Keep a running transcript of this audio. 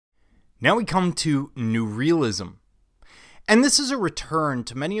Now we come to New Realism. And this is a return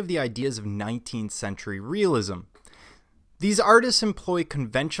to many of the ideas of 19th century realism. These artists employ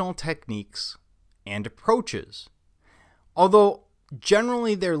conventional techniques and approaches, although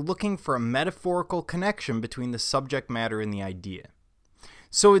generally they're looking for a metaphorical connection between the subject matter and the idea.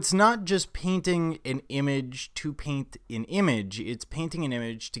 So it's not just painting an image to paint an image, it's painting an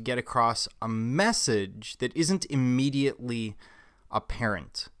image to get across a message that isn't immediately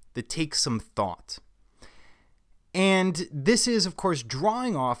apparent, that takes some thought. And this is, of course,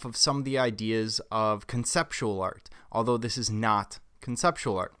 drawing off of some of the ideas of conceptual art, although this is not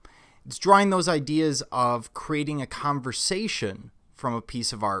conceptual art. It's drawing those ideas of creating a conversation from a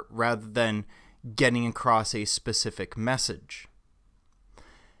piece of art rather than getting across a specific message.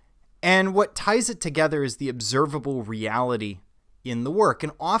 And what ties it together is the observable reality in the work.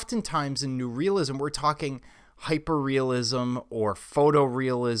 And oftentimes in New Realism, we're talking hyperrealism or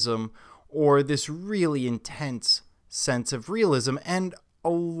photorealism or this really intense sense of realism. And a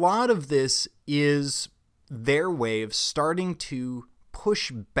lot of this is their way of starting to push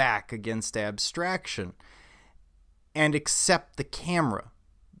back against abstraction and accept the camera.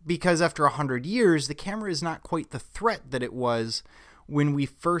 Because after 100 years, the camera is not quite the threat that it was when we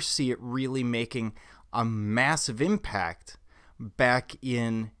first see it really making a massive impact back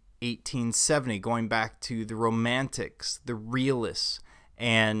in 1870, going back to the Romantics, the Realists,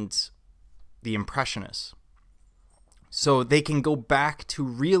 and the Impressionists. So they can go back to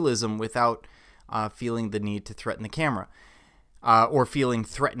realism without feeling the need to threaten the camera or feeling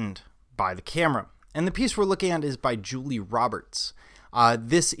threatened by the camera. And the piece we're looking at is by Julie Roberts.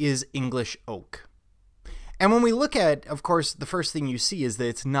 This is English Oak. And when we look at, of course, the first thing you see is that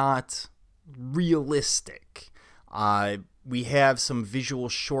it's not realistic. We have some visual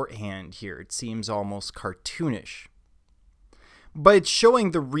shorthand here. It seems almost cartoonish. But it's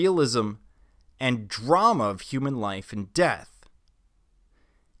showing the realism and drama of human life and death.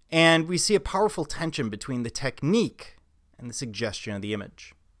 And we see a powerful tension between the technique and the suggestion of the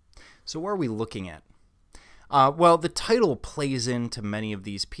image. So what are we looking at? Well, the title plays into many of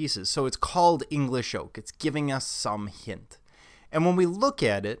these pieces. So it's called English Oak. It's giving us some hint. And when we look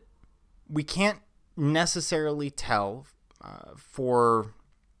at it, we can't necessarily tell for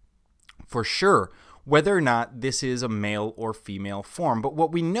sure whether or not this is a male or female form. But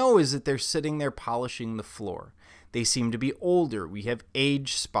what we know is that they're sitting there polishing the floor. They seem to be older. We have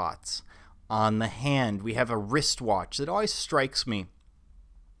age spots on the hand. We have a wristwatch that always strikes me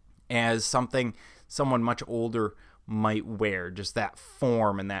as something someone much older might wear, just that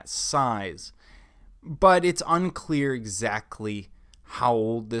form and that size. But it's unclear exactly how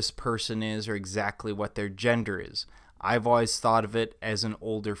old this person is or exactly what their gender is. I've always thought of it as an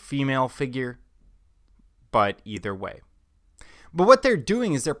older female figure, but either way. But what they're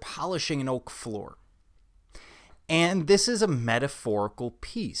doing is they're polishing an oak floor. And this is a metaphorical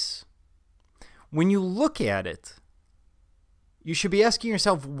piece. When you look at it, you should be asking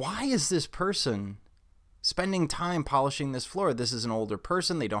yourself, why is this person spending time polishing this floor? This is an older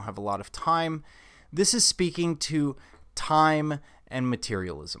person. They don't have a lot of time. This is speaking to time and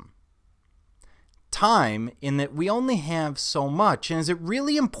materialism. Time in that we only have so much. And is it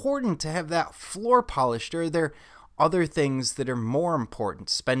really important to have that floor polished? Or are there other things that are more important?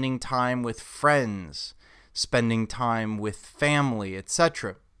 Spending time with friends, spending time with family,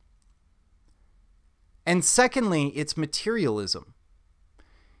 etc. And secondly, it's materialism.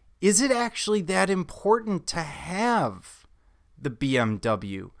 Is it actually that important to have the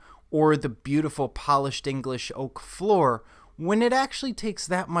BMW or the beautiful polished English oak floor when it actually takes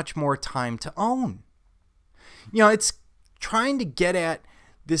that much more time to own? You know, it's trying to get at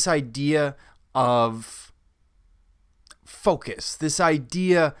this idea of focus, this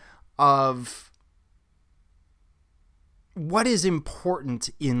idea of what is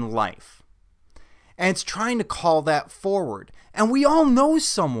important in life. And it's trying to call that forward. And we all know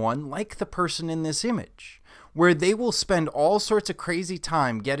someone like the person in this image, where they will spend all sorts of crazy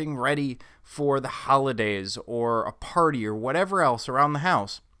time getting ready for the holidays or a party or whatever else around the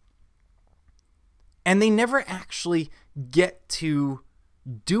house. And they never actually get to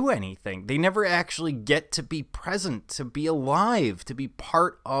do anything. They never actually get to be present, to be alive, to be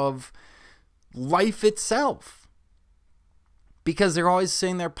part of life itself. Because they're always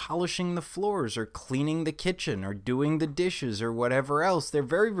saying they're polishing the floors or cleaning the kitchen or doing the dishes or whatever else. They're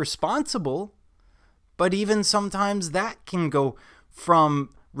very responsible, but even sometimes that can go from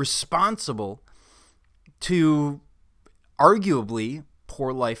responsible to arguably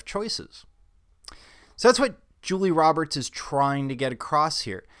poor life choices. So that's what Julie Roberts is trying to get across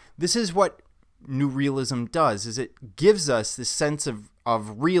here. This is what New Realism does is it gives us this sense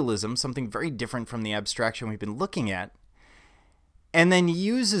of realism, something very different from the abstraction we've been looking at, and then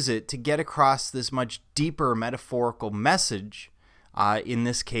uses it to get across this much deeper metaphorical message, in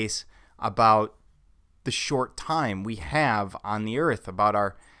this case about the short time we have on the earth, about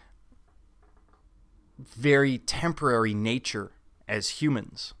our very temporary nature as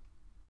humans.